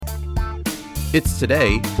It's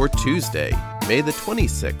today for Tuesday, May the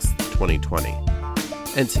 26th, 2020.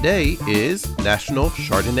 And today is National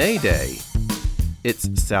Chardonnay Day. It's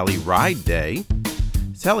Sally Ride Day.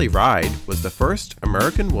 Sally Ride was the first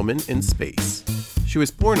American woman in space. She was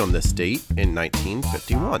born on this date in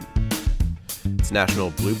 1951. It's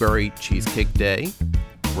National Blueberry Cheesecake Day,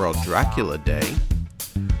 World Dracula Day,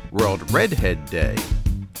 World Redhead Day,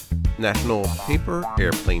 National Paper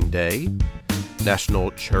Airplane Day, National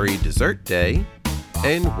Cherry Dessert Day,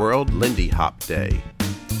 and World Lindy Hop Day.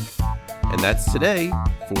 And that's today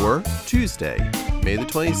for Tuesday, May the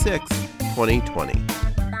 26th, 2020.